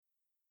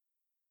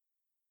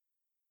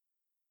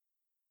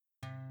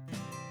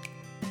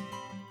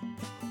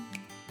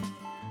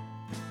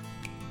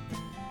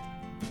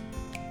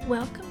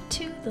Welcome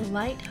to the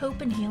Light,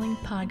 Hope, and Healing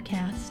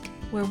podcast,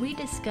 where we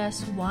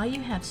discuss why you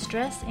have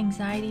stress,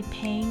 anxiety,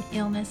 pain,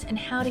 illness, and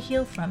how to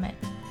heal from it.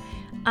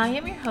 I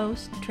am your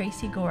host,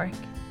 Tracy Gorick.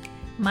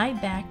 My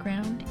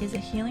background is a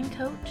healing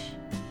coach,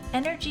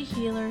 energy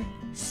healer,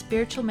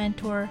 spiritual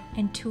mentor,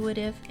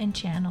 intuitive, and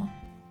channel.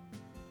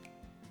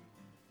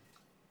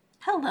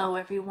 Hello,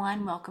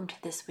 everyone. Welcome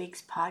to this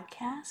week's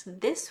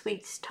podcast. This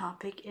week's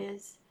topic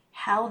is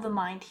how the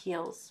mind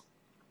heals.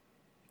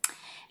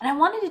 And I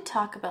wanted to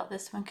talk about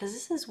this one because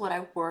this is what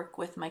I work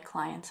with my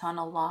clients on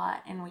a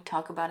lot, and we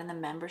talk about in the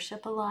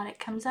membership a lot. It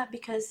comes up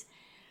because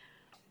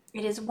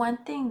it is one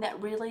thing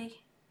that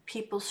really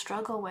people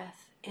struggle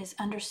with is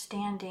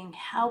understanding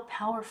how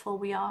powerful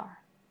we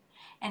are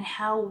and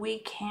how we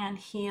can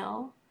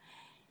heal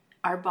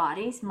our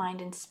bodies,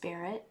 mind, and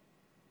spirit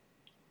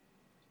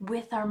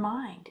with our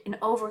mind and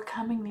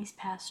overcoming these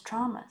past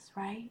traumas,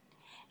 right?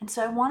 And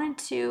so I wanted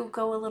to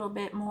go a little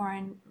bit more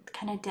and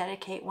kind of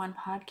dedicate one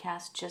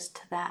podcast just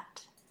to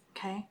that,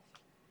 okay?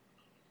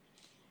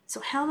 So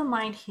how the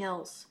mind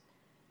heals.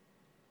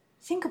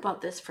 Think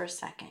about this for a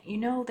second. You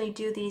know, they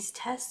do these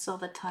tests all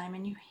the time,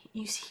 and you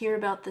hear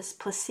about this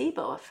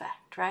placebo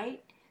effect,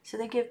 right? So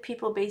they give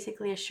people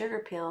basically a sugar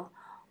pill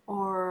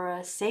or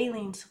a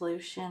saline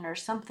solution or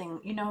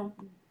something, you know,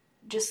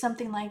 just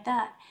something like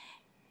that.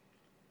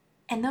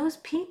 And those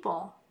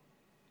people,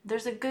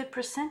 there's a good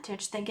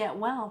percentage that get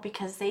well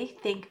because they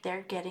think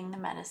they're getting the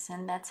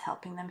medicine that's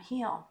helping them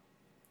heal.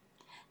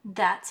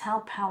 That's how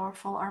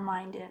powerful our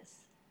mind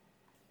is.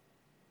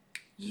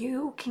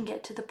 You can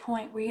get to the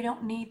point where you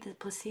don't need the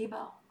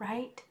placebo,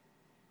 right?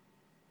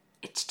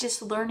 It's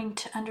just learning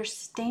to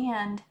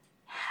understand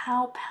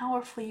how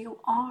powerful you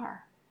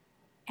are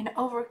and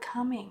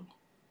overcoming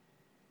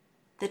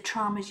the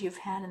traumas you've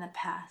had in the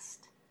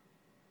past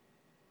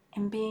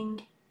and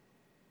being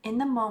in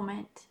the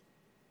moment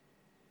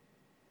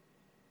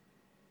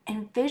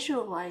and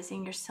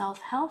visualizing yourself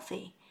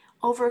healthy,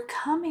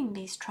 overcoming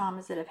these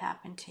traumas that have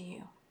happened to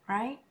you,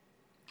 right?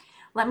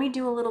 Let me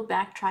do a little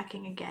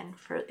backtracking again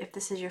for if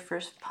this is your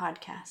first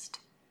podcast.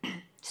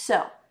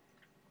 So,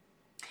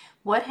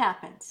 what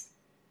happens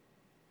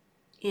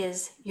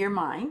is your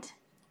mind,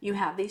 you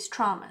have these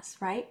traumas,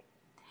 right?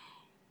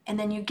 And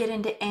then you get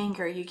into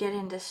anger, you get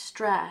into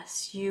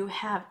stress, you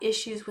have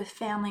issues with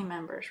family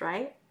members,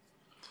 right?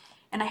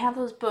 And I have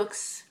those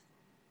books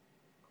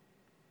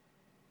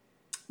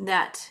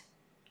that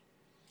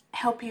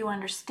help you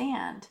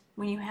understand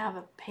when you have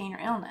a pain or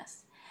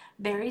illness.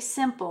 Very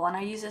simple, and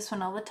I use this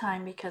one all the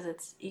time because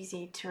it's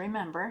easy to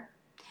remember.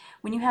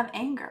 When you have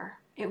anger,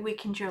 it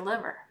weakens your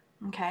liver,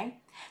 okay?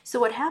 So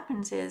what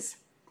happens is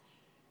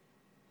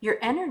your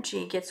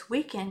energy gets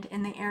weakened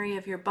in the area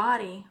of your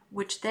body,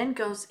 which then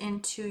goes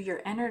into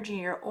your energy,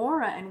 your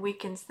aura, and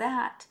weakens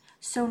that.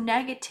 So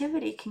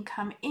negativity can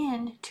come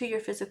in to your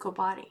physical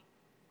body,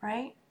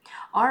 right?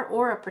 Our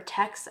aura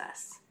protects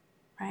us,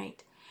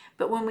 right?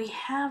 But when we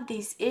have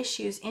these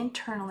issues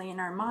internally in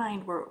our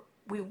mind where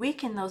we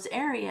weaken those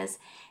areas,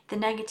 the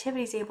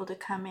negativity is able to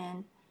come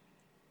in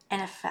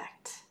and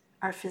affect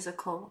our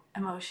physical,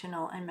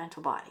 emotional, and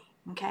mental body,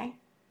 okay?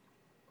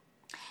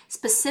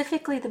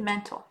 Specifically the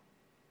mental.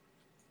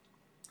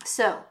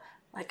 So,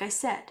 like I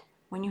said,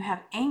 when you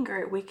have anger,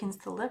 it weakens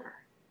the liver.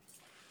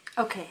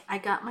 Okay, I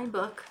got my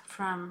book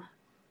from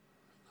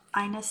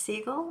Ina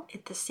Siegel,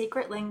 It's the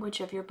Secret Language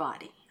of Your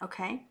Body,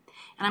 okay?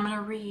 And I'm going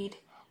to read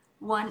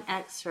one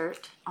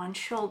excerpt on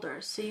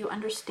shoulders so you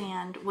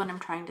understand what I'm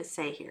trying to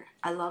say here.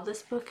 I love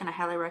this book and I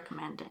highly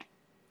recommend it.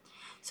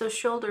 So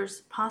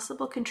shoulders,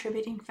 possible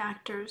contributing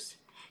factors: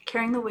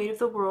 carrying the weight of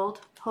the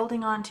world,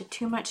 holding on to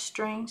too much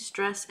strain,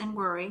 stress, and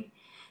worry,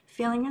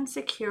 feeling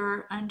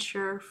insecure,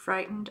 unsure,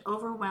 frightened,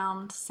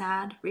 overwhelmed,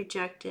 sad,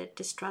 rejected,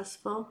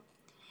 distrustful,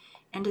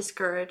 and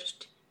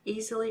discouraged,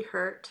 easily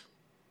hurt,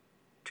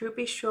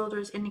 droopy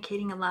shoulders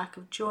indicating a lack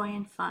of joy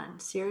and fun,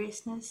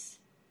 seriousness,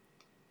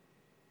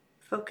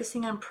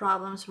 focusing on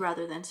problems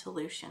rather than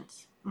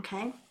solutions,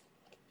 okay?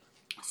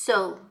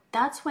 So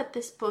that's what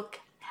this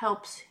book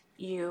helps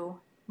you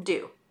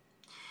do.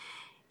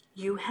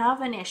 You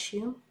have an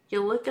issue,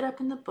 you look it up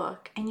in the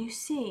book, and you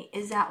see,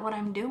 is that what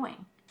I'm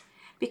doing?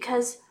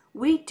 Because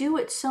we do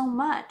it so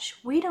much,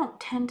 we don't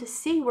tend to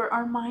see where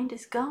our mind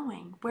is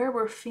going, where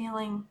we're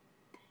feeling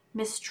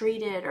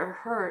mistreated or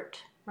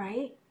hurt,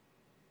 right?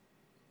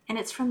 And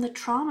it's from the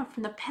trauma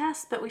from the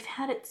past, but we've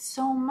had it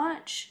so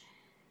much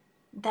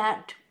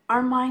that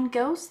our mind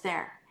goes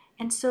there.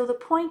 And so the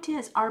point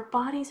is, our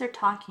bodies are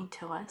talking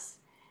to us.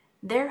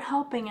 They're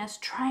helping us,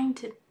 trying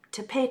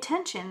to pay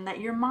attention that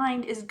your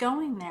mind is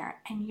going there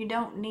and you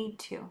don't need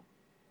to.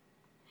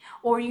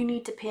 Or you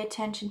need to pay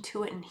attention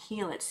to it and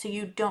heal it so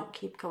you don't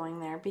keep going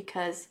there,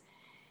 because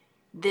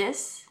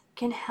this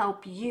can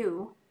help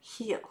you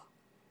heal.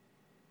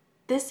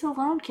 This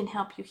alone can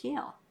help you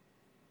heal.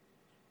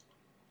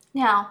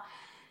 Now,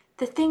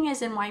 the thing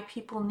is, and why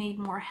people need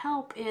more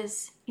help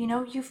is, you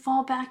know, you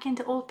fall back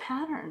into old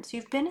patterns.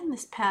 You've been in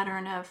this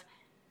pattern of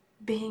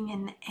being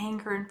in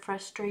anger and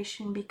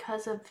frustration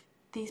because of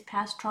these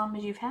past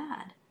traumas you've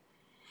had.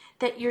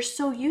 that you're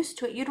so used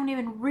to it, you don't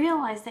even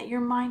realize that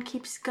your mind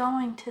keeps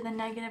going to the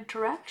negative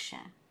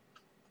direction,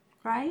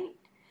 right?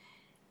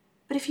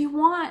 But if you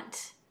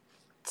want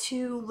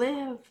to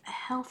live a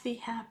healthy,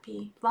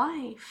 happy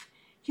life,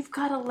 you've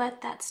got to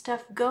let that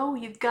stuff go.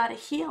 You've got to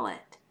heal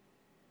it.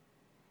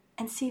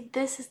 And see,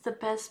 this is the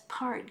best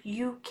part.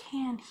 You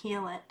can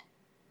heal it.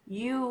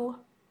 You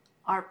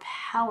are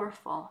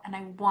powerful, and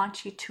I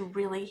want you to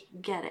really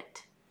get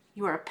it.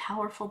 You are a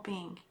powerful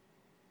being.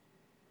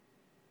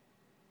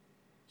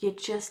 You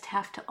just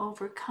have to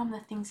overcome the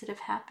things that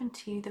have happened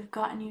to you that have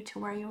gotten you to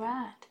where you're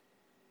at.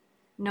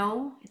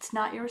 No, it's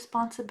not your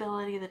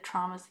responsibility, the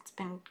traumas that's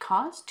been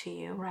caused to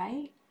you,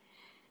 right?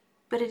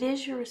 But it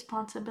is your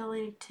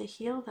responsibility to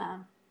heal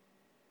them.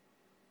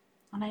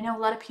 And I know a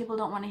lot of people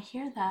don't want to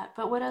hear that,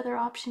 but what other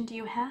option do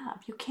you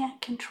have? You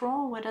can't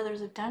control what others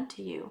have done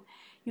to you.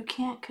 You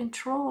can't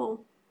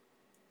control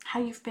how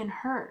you've been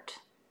hurt.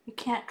 You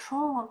can't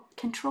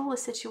control the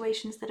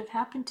situations that have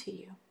happened to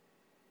you.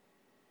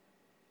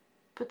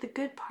 But the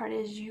good part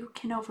is you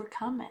can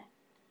overcome it.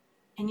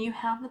 And you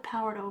have the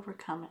power to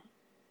overcome it.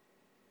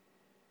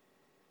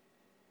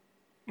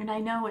 And I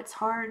know it's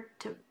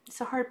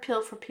a hard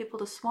pill for people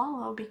to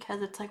swallow,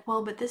 because it's like,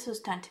 well, but this was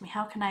done to me.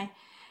 How can I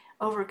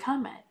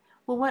overcome it?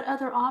 Well, what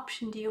other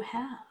option do you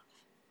have?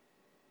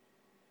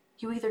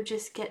 You either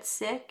just get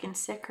sick and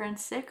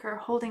sicker,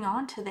 holding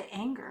on to the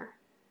anger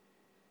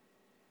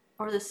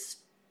or the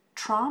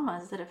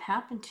traumas that have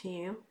happened to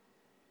you,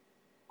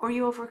 or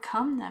you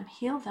overcome them,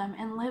 heal them,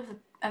 and live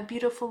a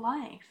beautiful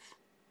life.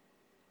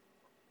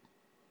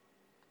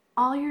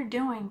 All you're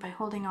doing by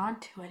holding on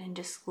to it and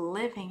just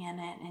living in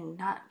it and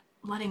not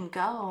letting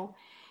go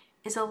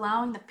is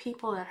allowing the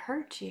people that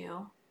hurt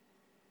you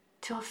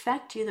to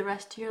affect you the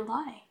rest of your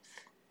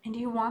life. And do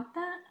you want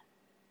that?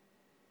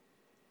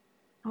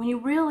 And when you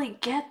really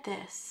get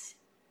this,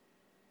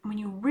 when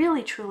you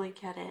really truly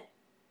get it,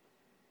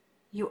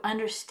 you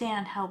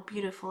understand how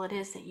beautiful it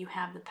is that you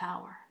have the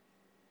power.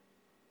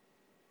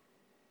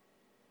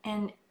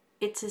 And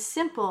it's as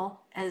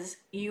simple as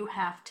you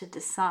have to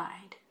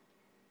decide.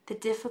 The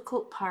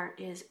difficult part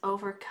is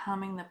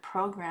overcoming the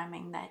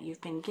programming that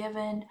you've been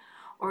given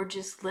or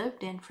just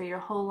lived in for your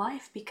whole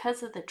life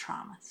because of the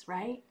traumas,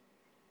 right?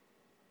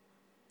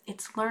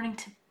 It's learning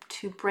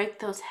to break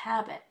those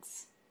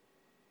habits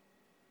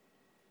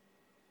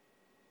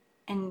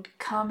and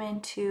come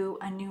into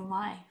a new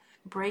life.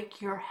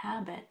 Break your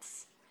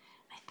habits.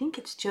 I think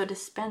it's Joe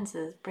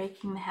Dispenza's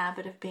Breaking the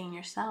Habit of Being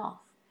Yourself.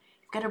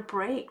 You've got to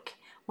break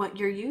what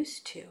you're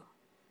used to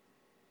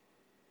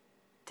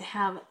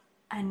have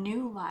a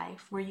new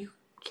life where you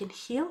can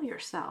heal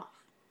yourself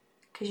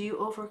because you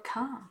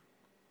overcome.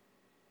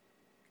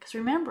 Because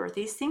remember,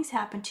 these things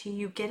happen to you,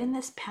 you get in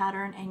this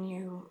pattern and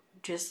you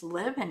just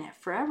live in it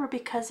forever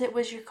because it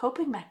was your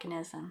coping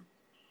mechanism.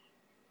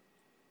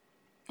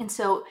 And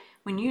so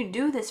when you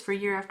do this for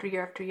year after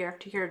year after year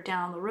after year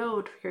down the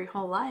road for your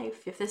whole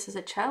life, if this is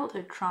a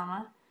childhood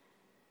trauma,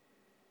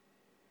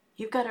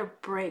 you've got to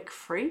break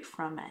free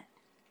from it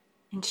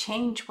and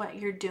change what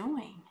you're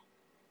doing.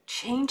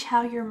 Change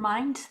how your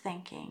mind's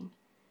thinking.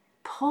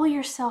 Pull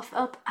yourself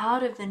up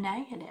out of the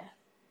negative.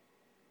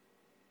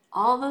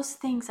 All those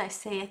things I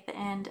say at the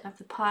end of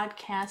the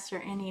podcast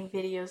or any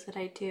videos that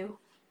I do,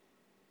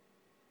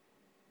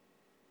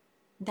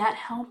 that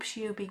helps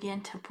you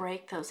begin to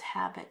break those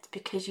habits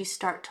because you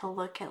start to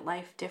look at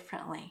life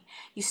differently.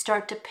 You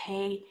start to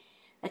pay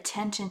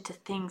attention to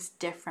things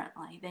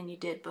differently than you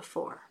did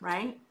before,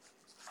 right?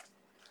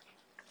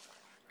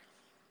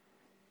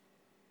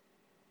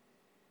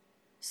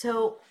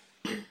 So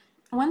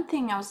one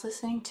thing I was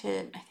listening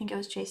to, I think it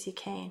was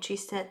JCK, and she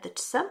said the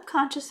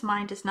subconscious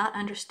mind does not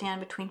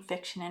understand between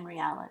fiction and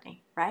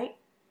reality, right?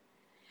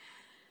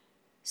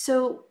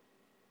 So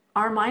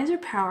our minds are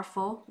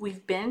powerful.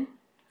 We've been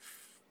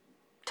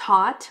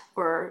taught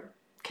or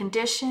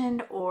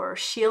conditioned or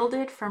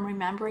shielded from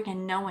remembering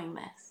and knowing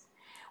this.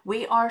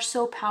 We are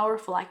so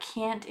powerful. I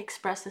can't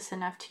express this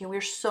enough to you.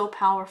 We're so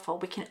powerful.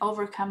 We can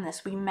overcome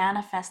this. We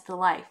manifest the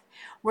life.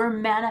 We're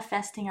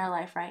manifesting our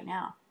life right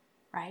now,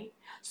 right?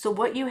 So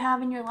what you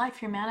have in your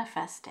life, you're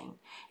manifesting.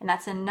 And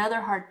that's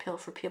another hard pill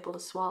for people to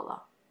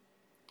swallow.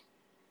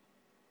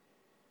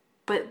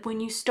 But when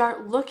you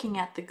start looking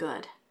at the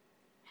good,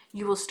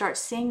 you will start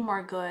seeing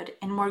more good,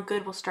 and more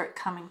good will start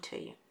coming to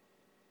you.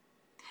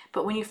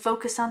 But when you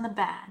focus on the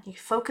bad, you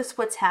focus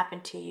what's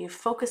happened to you, you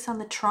focus on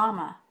the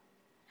trauma,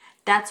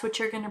 that's what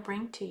you're going to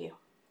bring to you.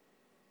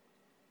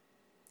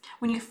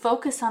 When you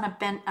focus on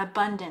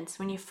abundance,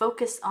 when you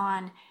focus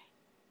on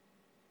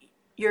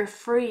you're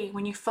free,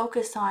 when you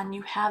focus on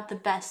you have the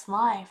best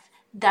life,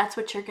 that's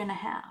what you're going to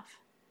have.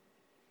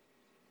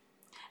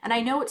 And I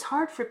know it's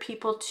hard for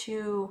people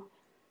to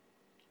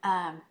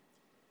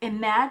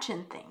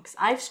imagine things.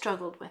 I've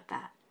struggled with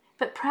that.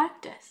 But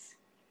practice.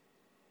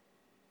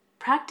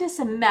 Practice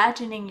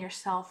imagining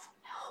yourself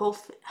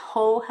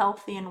whole,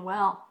 healthy, and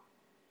well,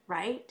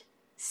 right?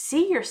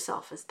 See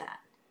yourself as that.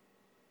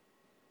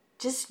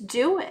 Just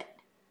do it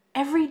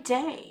every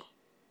day.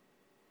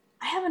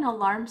 I have an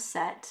alarm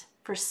set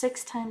for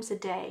 6 times a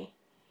day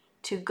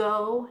to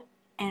go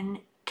and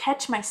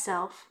catch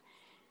myself,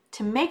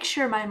 to make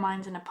sure my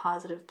mind's in a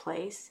positive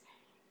place,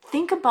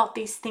 think about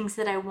these things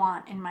that I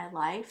want in my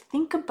life,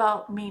 think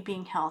about me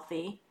being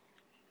healthy,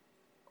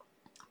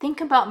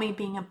 think about me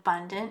being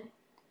abundant.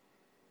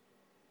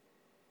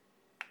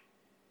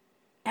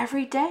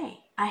 Every day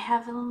I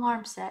have an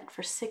alarm set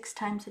for 6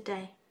 times a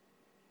day.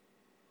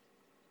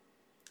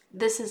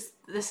 This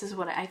is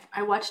what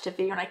I watched a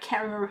video, and I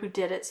can't remember who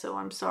did it, so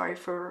I'm sorry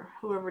for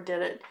whoever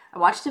did it. I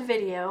watched a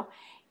video,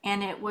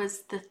 and it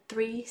was the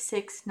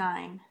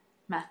 3-6-9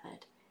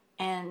 method,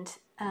 and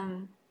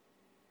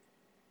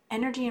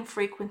energy and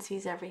frequency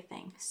is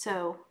everything.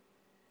 So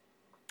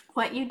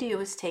what you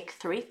do is take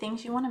 3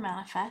 things you want to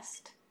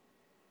manifest,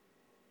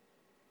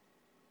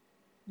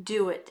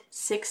 do it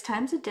 6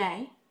 times a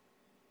day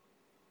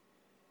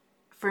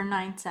for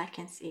 9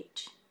 seconds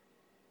each.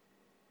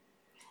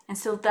 And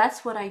so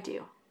that's what I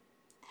do.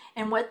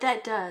 And what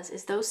that does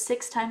is those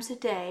 6 times a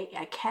day,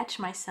 I catch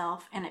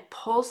myself, and it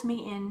pulls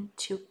me in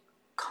to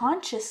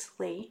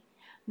consciously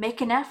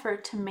make an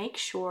effort to make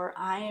sure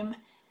I am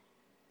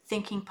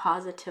thinking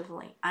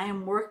positively. I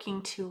am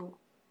working to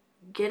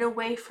get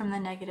away from the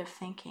negative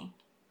thinking.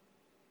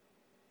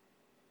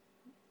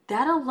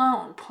 That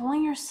alone,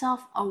 pulling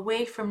yourself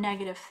away from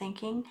negative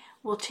thinking,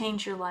 will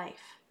change your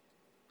life.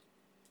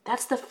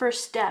 That's the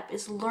first step,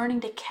 is learning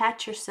to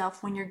catch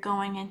yourself when you're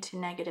going into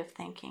negative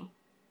thinking.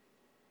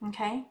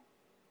 Okay?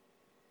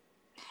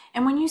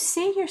 And when you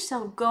see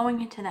yourself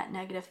going into that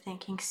negative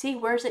thinking, see,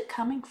 where's it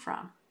coming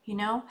from? You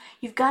know,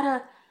 you've got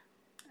to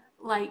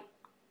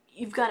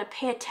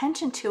pay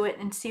attention to it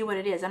and see what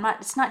it is.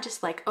 It's not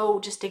just like,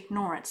 oh, just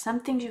ignore it. Some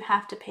things you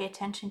have to pay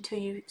attention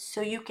to so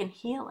you can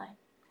heal it.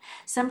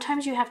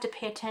 Sometimes you have to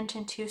pay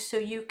attention to so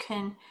you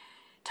can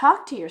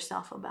talk to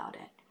yourself about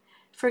it.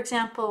 For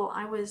example,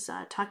 I was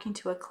talking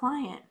to a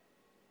client,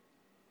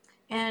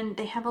 and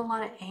they have a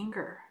lot of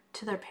anger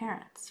to their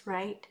parents,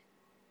 right?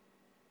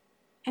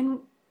 And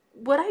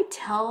what I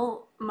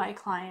tell my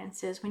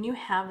clients is, when you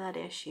have that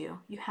issue,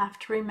 you have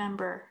to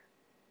remember,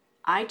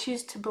 I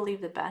choose to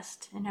believe the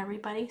best in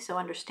everybody, so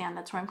understand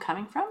that's where I'm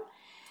coming from.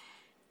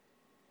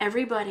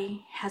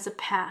 Everybody has a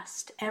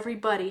past.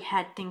 Everybody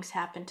had things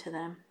happen to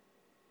them.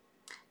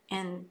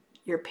 And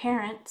your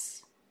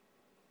parents,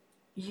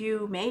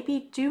 you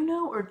maybe do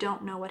know or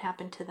don't know what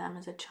happened to them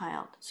as a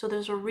child. So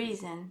there's a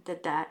reason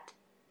that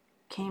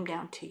came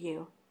down to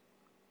you.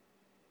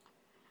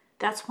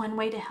 That's one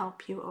way to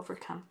help you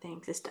overcome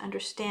things, is to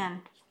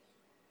understand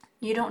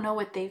you don't know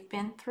what they've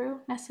been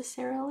through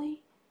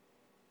necessarily.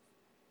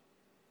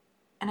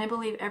 And I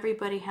believe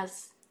everybody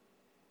has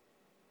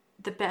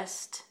the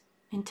best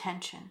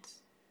intentions.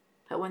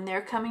 But when they're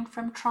coming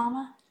from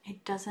trauma,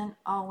 it doesn't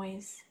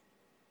always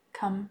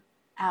come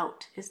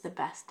out as the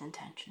best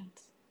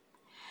intentions.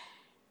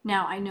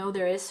 Now, I know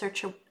there is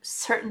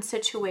certain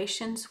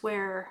situations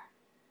where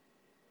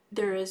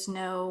there is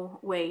no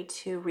way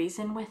to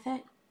reason with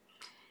it.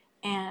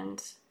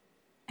 And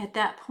at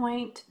that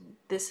point,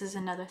 this is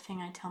another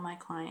thing I tell my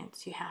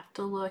clients. You have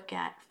to look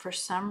at, for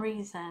some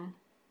reason,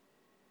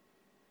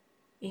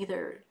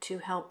 either to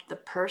help the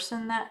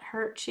person that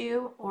hurt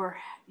you, or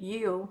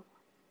you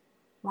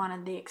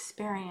wanted the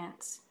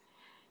experience,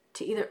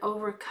 to either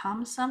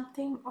overcome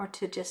something or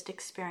to just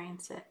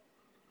experience it.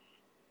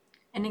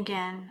 And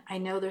again, I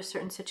know there's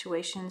certain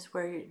situations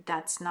where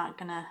that's not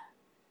going to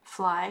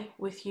fly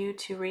with you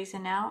to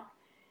reason out.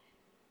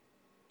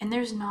 And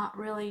there's not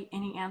really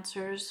any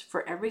answers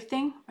for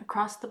everything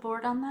across the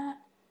board on that.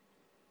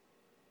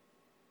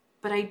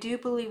 But I do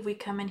believe we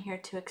come in here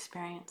to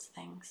experience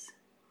things.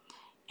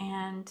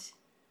 And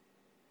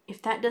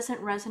if that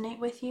doesn't resonate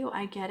with you,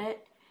 I get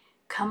it.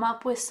 Come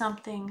up with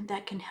something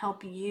that can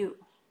help you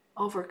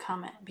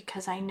overcome it.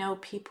 Because I know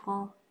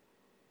people,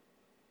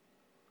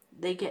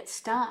 they get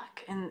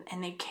stuck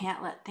and they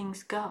can't let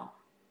things go.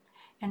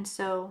 And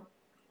so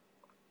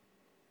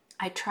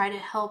I try to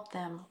help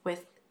them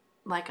with,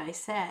 like I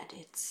said,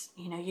 it's,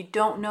 you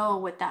don't know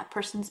what that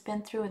person's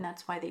been through, and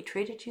that's why they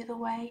treated you the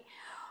way.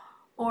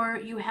 Or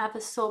you have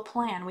a soul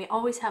plan. We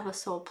always have a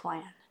soul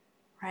plan,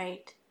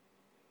 right?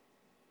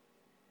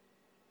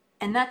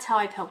 And that's how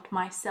I've helped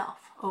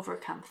myself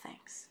overcome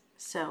things.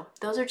 So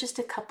those are just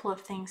a couple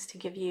of things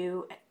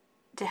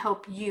to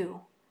help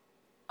you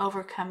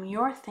overcome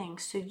your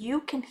things so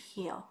you can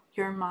heal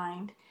your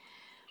mind.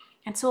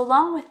 And so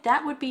along with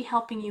that would be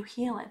helping you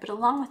heal it. But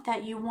along with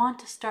that, you want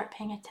to start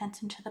paying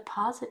attention to the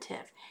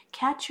positive.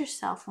 Catch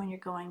yourself when you're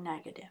going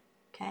negative,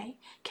 okay?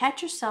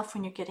 Catch yourself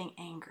when you're getting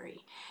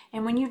angry.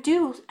 And when you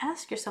do,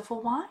 ask yourself,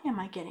 well, why am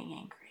I getting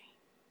angry?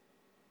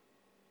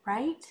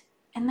 Right?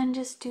 And then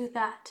just do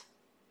that.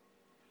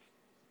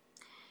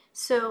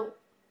 So,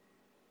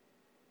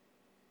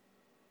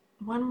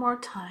 one more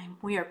time,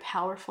 we are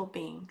powerful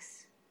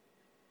beings.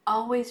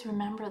 Always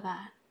remember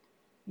that.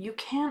 You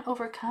can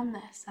overcome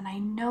this, and I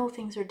know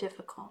things are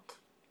difficult.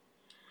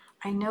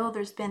 I know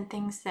there's been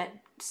things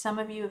that some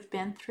of you have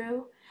been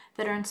through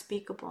that are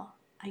unspeakable.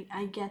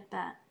 I get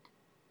that.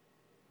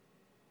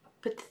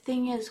 But the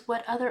thing is,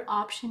 what other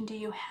option do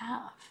you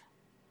have?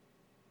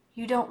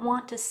 You don't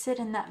want to sit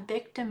in that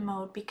victim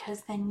mode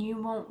because then you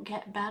won't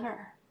get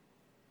better.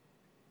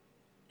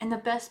 And the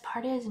best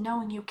part is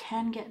knowing you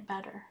can get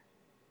better.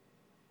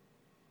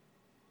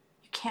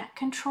 You can't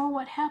control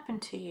what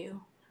happened to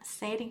you. I'll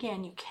say it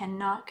again, you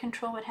cannot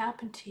control what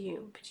happened to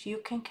you, but you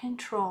can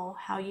control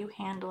how you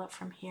handle it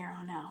from here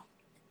on out.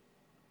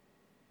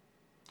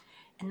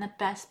 And the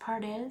best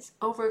part is,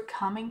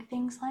 overcoming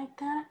things like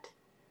that,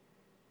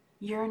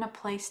 you're in a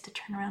place to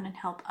turn around and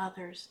help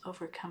others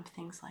overcome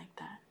things like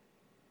that.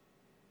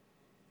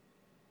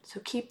 So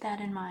keep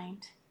that in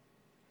mind.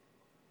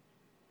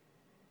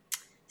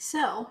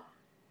 So,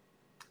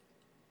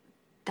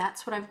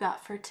 that's what I've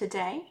got for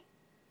today.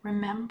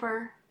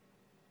 Remember,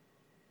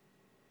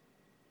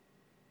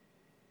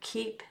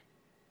 keep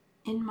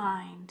in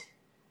mind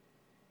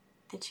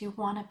that you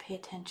want to pay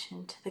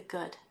attention to the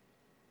good.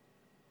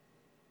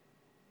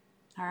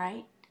 All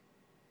right?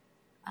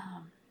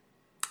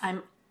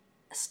 I'm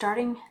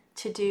starting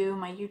to do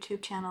my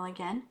YouTube channel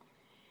again,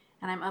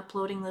 and I'm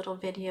uploading little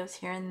videos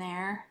here and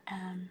there,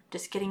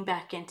 just getting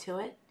back into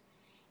it.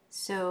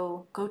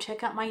 So go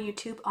check out my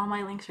YouTube. All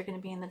my links are going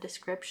to be in the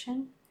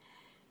description.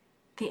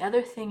 The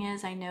other thing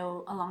is, I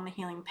know along the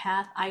healing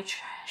path, I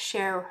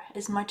share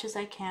as much as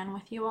I can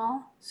with you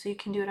all, so you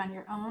can do it on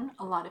your own.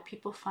 A lot of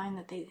people find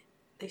that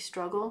they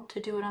struggle to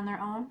do it on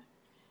their own.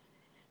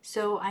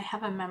 So I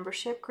have a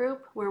membership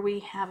group where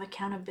we have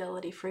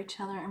accountability for each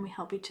other and we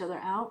help each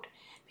other out,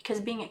 because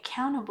being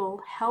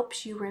accountable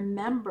helps you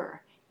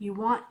remember you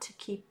want to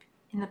keep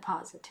in the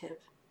positive.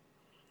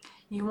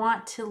 You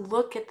want to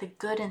look at the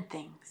good in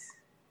things,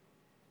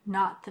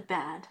 not the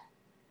bad.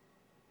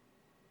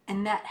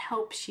 And that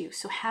helps you.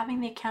 So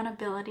having the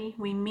accountability,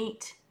 we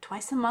meet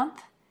twice a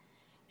month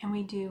and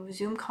we do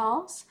Zoom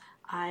calls.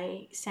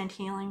 I send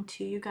healing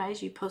to you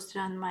guys. You post it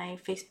on my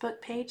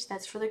Facebook page.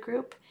 That's for the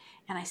group.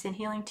 And I send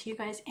healing to you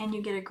guys, and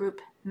you get a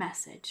group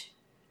message,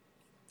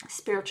 a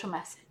spiritual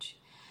message.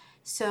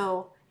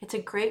 So it's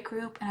a great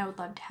group, and I would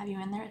love to have you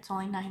in there. It's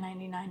only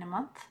 $9.99 a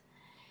month.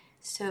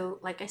 So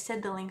like I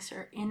said, the links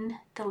are in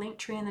the link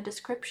tree in the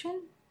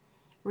description.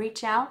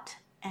 Reach out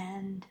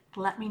and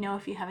let me know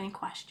if you have any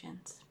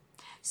questions.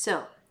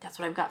 So that's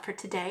what I've got for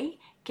today.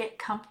 Get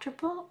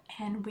comfortable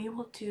and we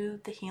will do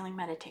the healing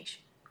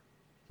meditation.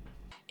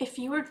 If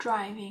you are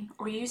driving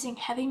or using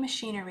heavy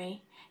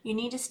machinery, you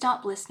need to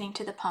stop listening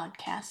to the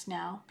podcast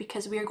now,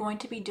 because we are going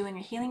to be doing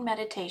a healing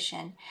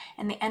meditation,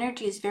 and the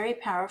energy is very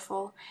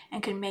powerful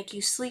and can make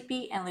you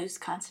sleepy and lose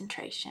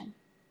concentration.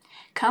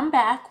 Come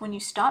back when you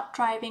stop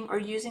driving or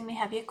using the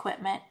heavy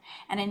equipment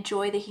and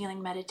enjoy the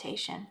healing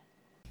meditation.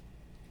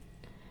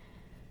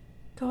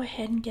 Go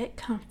ahead and get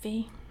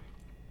comfy.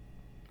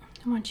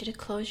 I want you to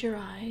close your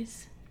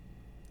eyes.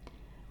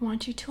 I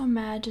want you to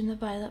imagine the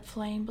violet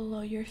flame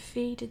below your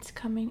feet. It's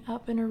coming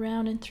up and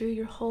around and through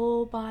your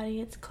whole body.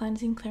 It's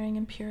cleansing, clearing,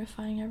 and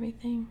purifying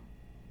everything.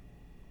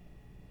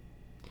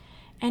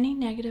 Any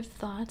negative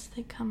thoughts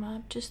that come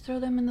up, just throw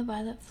them in the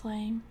violet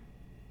flame.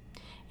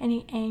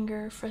 Any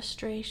anger,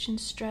 frustration,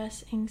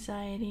 stress,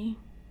 anxiety,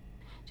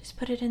 just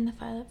put it in the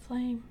violet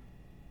flame.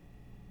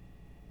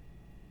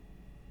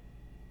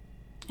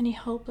 Any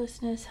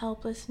hopelessness,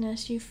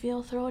 helplessness you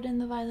feel, throw it in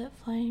the violet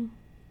flame.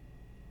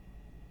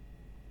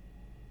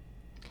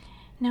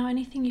 Now,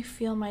 anything you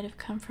feel might have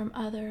come from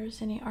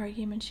others, any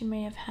arguments you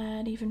may have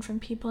had, even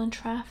from people in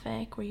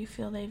traffic where you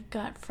feel they've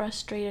got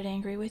frustrated,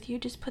 angry with you,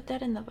 just put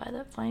that in the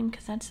violet flame,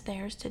 because that's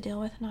theirs to deal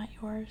with, not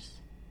yours.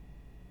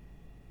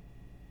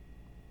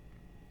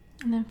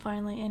 And then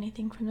finally,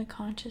 anything from the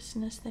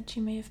consciousness that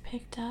you may have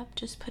picked up,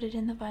 just put it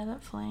in the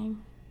violet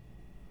flame.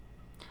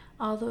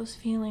 All those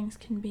feelings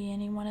can be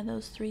any one of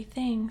those three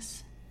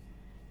things.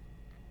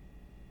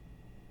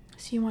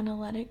 So you want to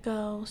let it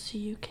go so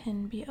you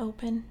can be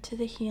open to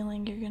the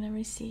healing you're going to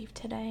receive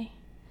today.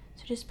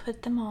 So just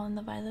put them all in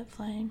the violet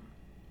flame.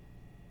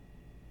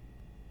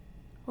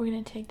 We're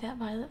going to take that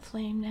violet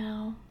flame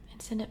now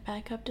and send it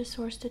back up to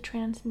Source to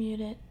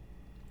transmute it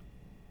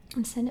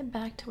and send it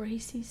back to where He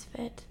sees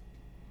fit.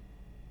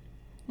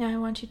 Now I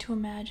want you to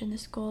imagine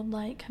this gold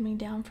light coming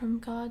down from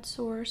God's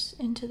Source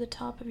into the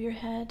top of your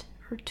head,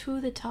 or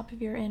to the top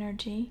of your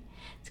energy.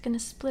 It's going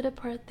to split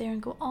apart there and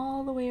go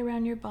all the way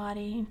around your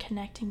body and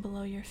connecting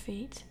below your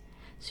feet.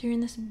 So you're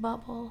in this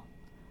bubble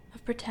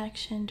of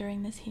protection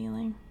during this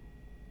healing.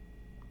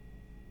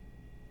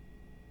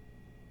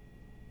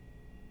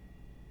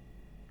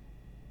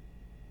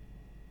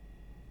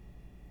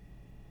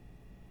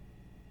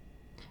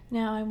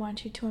 Now I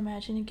want you to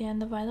imagine again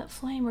the violet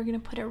flame. We're going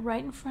to put it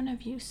right in front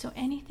of you. So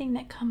anything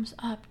that comes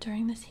up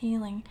during this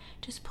healing,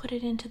 just put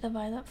it into the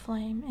violet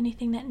flame.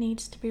 Anything that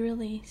needs to be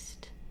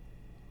released.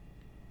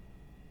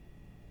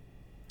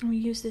 And we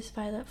use this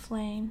violet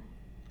flame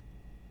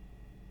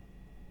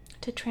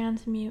to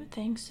transmute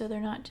things so they're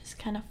not just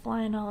kind of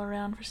flying all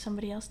around for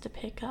somebody else to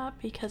pick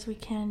up, because we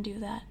can do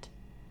that.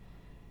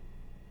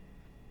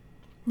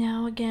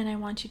 Now again, I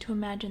want you to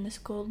imagine this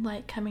gold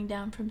light coming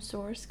down from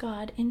Source,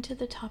 God, into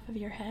the top of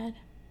your head.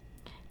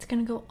 It's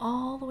going to go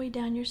all the way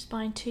down your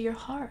spine to your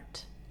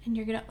heart. And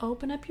you're going to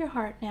open up your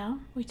heart now.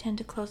 We tend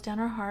to close down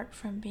our heart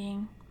from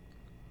being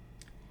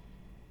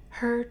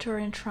hurt or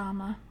in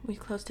trauma, we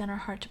close down our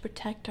heart to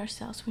protect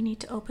ourselves. We need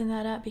to open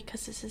that up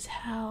because this is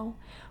how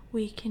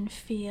we can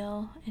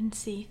feel and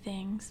see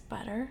things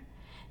better,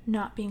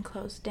 not being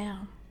closed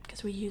down,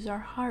 because we use our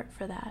heart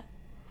for that.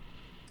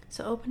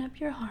 So open up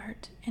your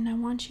heart, and I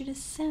want you to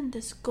send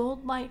this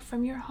gold light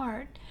from your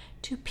heart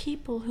to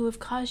people who have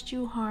caused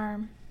you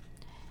harm,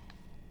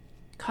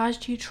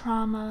 caused you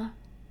trauma,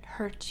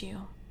 hurt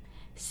you.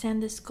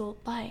 Send this gold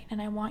light,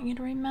 and I want you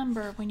to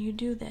remember when you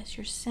do this,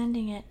 you're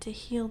sending it to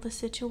heal the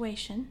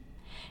situation.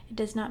 It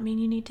does not mean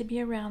you need to be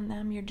around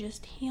them. You're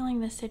just healing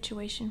the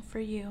situation for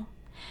you.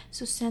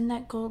 So send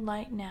that gold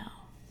light now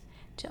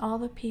to all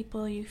the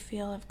people you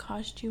feel have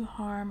caused you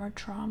harm or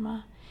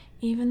trauma,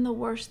 even the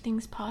worst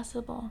things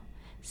possible.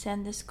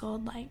 Send this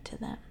gold light to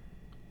them.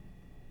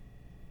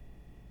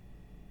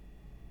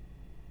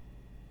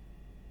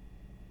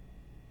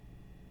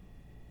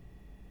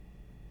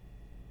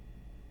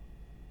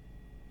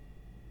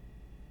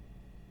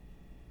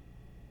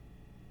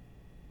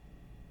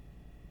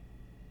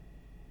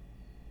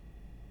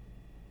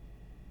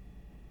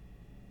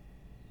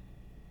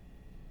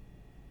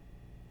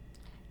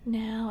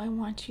 Now I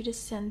want you to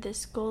send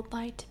this gold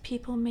light to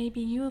people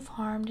maybe you have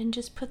harmed, and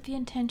just put the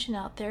intention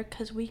out there,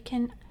 because we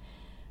can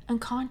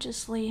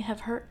unconsciously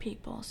have hurt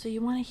people. So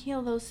you want to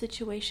heal those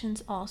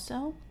situations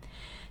also.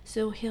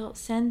 So he'll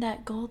send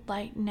that gold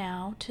light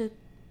now to,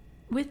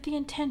 with the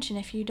intention,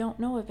 if you don't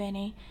know of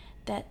any,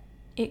 that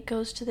it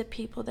goes to the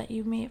people that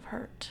you may have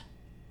hurt,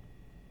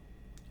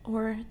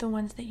 or the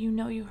ones that you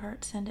know you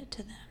hurt, send it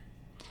to them.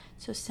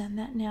 So send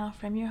that now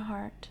from your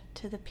heart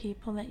to the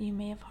people that you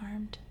may have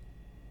harmed.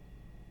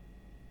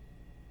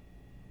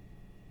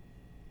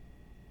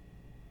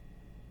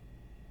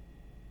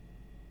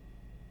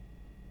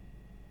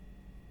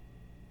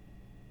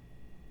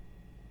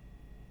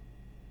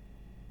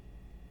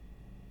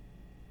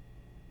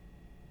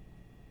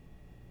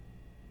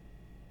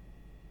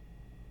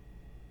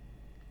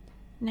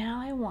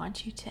 Now I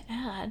want you to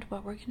add,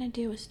 what we're going to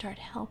do is start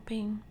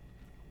helping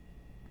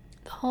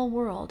the whole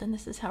world, and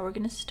this is how we're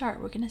going to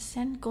start. We're going to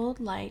send gold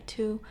light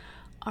to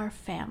our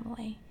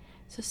family.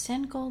 So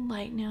send gold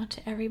light now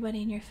to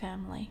everybody in your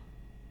family.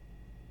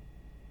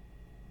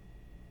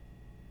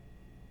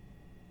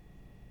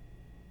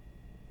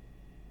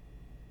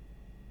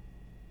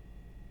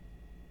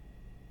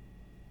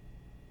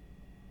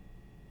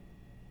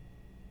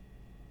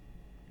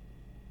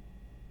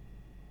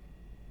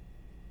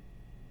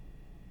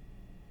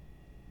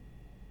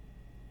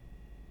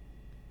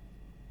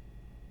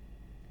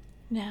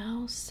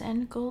 Now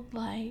send gold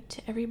light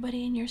to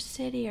everybody in your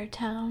city or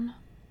town.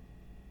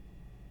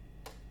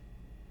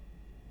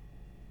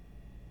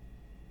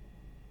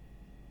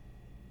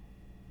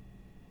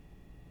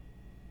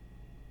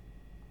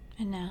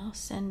 And now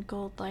send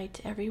gold light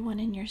to everyone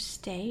in your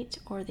state,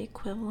 or the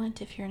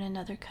equivalent if you're in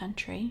another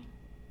country.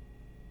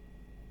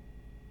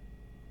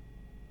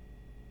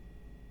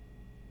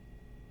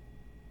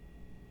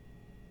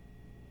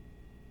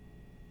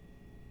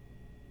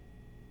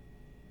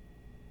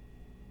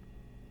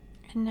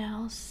 And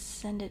now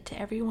send it to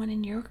everyone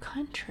in your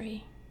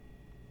country.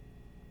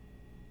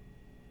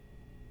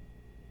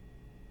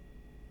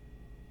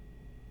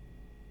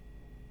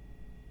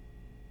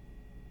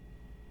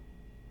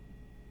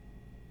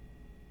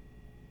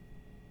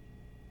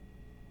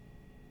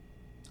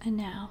 And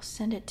now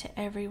send it to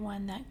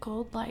everyone, that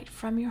gold light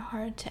from your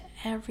heart to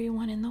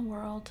everyone in the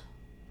world.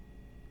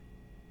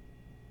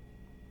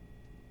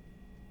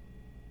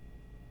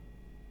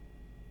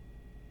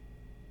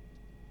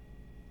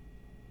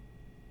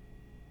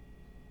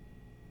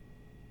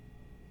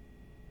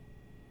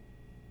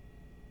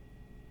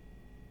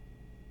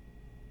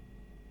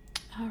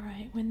 All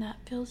right, when that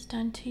feels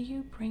done to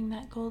you, bring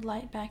that gold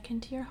light back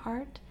into your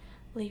heart.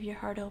 Leave your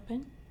heart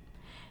open.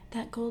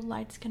 That gold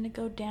light's going to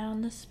go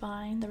down the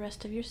spine, the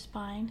rest of your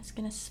spine. It's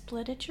going to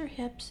split at your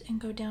hips and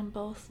go down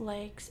both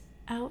legs,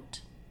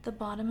 out the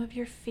bottom of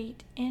your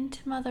feet,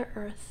 into Mother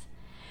Earth.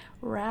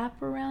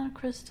 Wrap around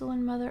Crystal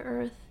and Mother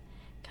Earth.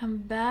 Come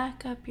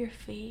back up your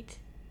feet,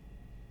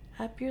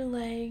 up your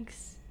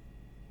legs.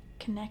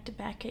 Connect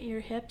back at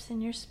your hips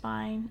and your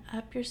spine,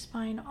 up your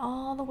spine,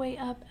 all the way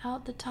up,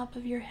 out the top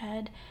of your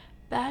head,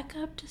 back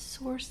up to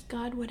Source,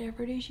 God,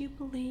 whatever it is you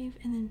believe,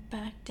 and then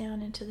back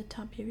down into the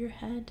top of your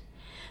head.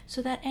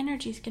 So that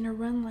energy is going to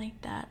run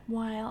like that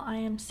while I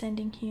am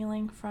sending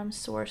healing from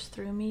Source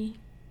through me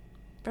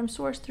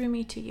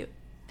to you.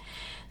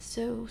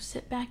 So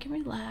sit back and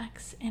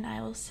relax, and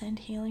I will send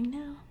healing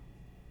now.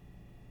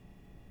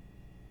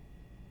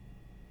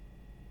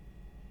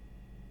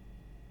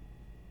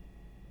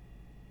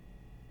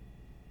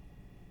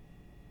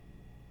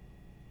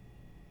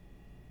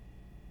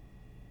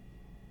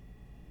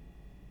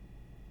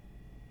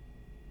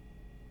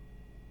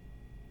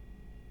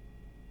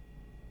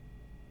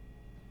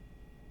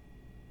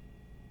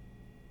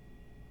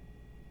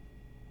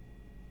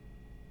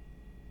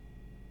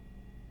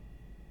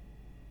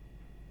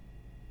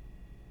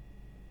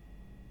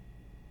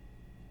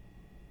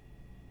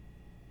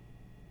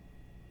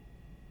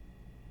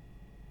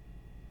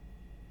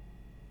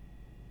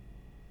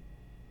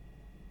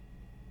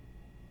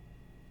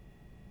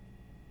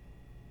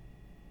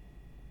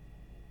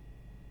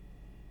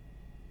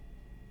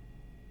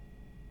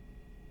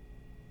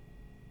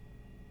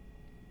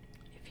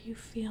 if you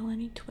feel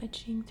any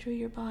twitching through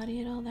your body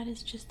at all, that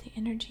is just the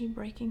energy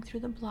breaking through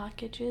the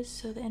blockages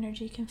so the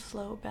energy can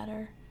flow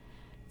better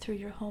through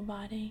your whole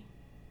body.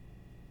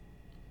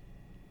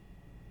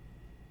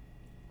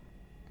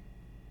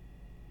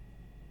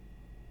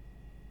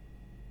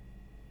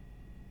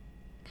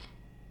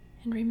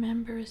 And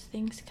remember, as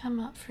things come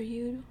up for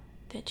you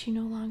that you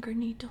no longer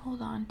need to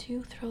hold on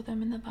to, throw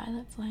them in the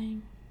violet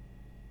flame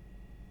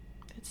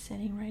that's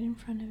sitting right in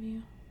front of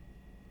you.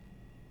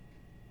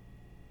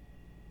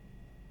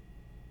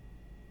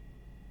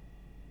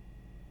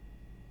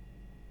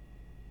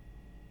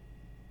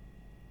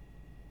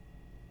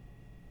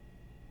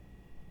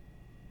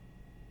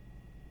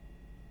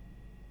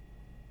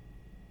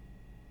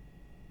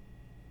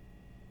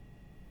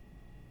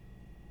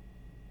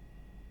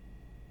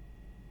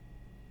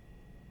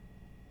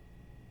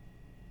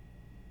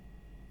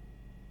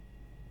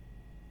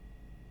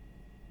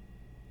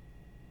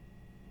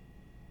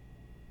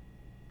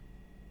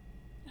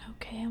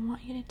 Okay, I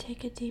want you to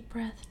take a deep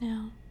breath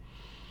now.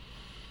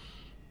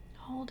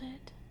 Hold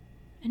it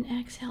and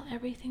exhale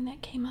everything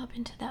that came up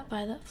into that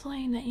violet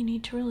flame that you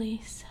need to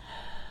release.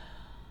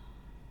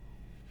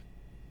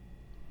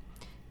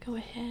 Go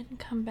ahead and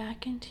come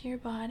back into your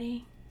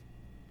body.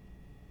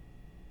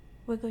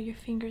 Wiggle your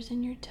fingers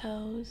and your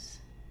toes.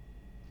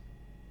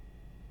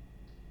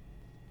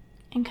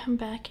 And come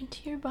back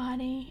into your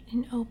body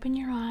and open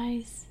your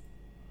eyes.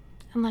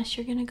 Unless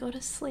you're going to go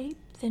to sleep,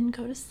 then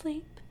go to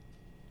sleep.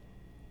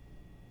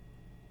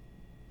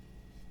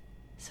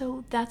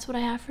 So that's what I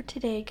have for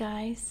today,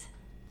 guys.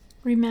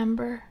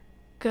 Remember,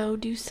 go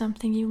do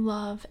something you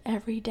love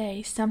every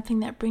day. Something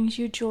that brings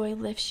you joy,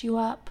 lifts you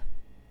up.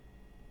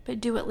 But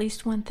do at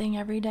least one thing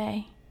every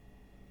day.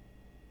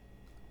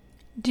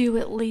 Do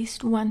at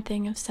least one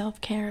thing of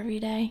self-care every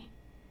day.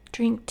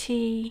 Drink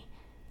tea,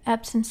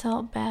 Epsom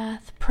salt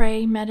bath,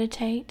 pray,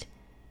 meditate.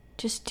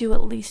 Just do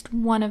at least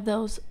one of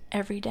those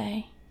every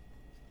day.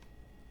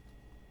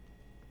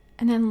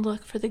 And then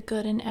look for the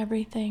good in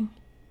everything.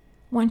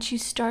 Once you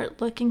start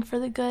looking for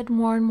the good,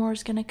 more and more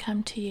is going to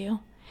come to you.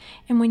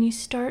 And when you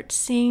start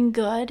seeing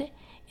good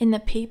in the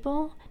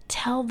people,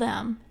 tell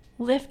them.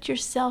 Lift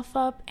yourself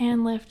up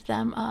and lift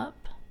them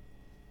up.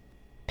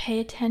 Pay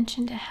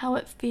attention to how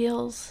it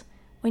feels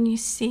when you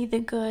see the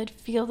good,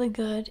 feel the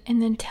good,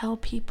 and then tell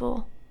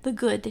people the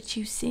good that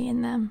you see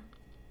in them.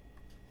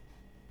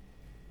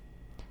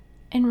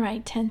 And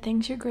write 10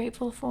 things you're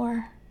grateful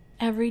for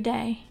every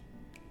day.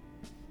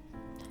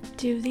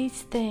 Do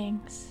these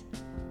things.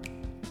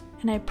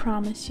 And I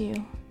promise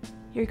you,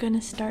 you're going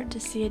to start to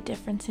see a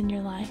difference in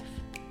your life.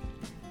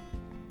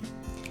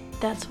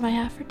 That's what I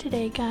have for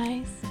today,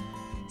 guys.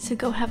 So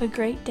go have a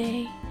great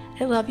day.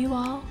 I love you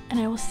all, and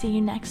I will see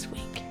you next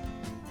week.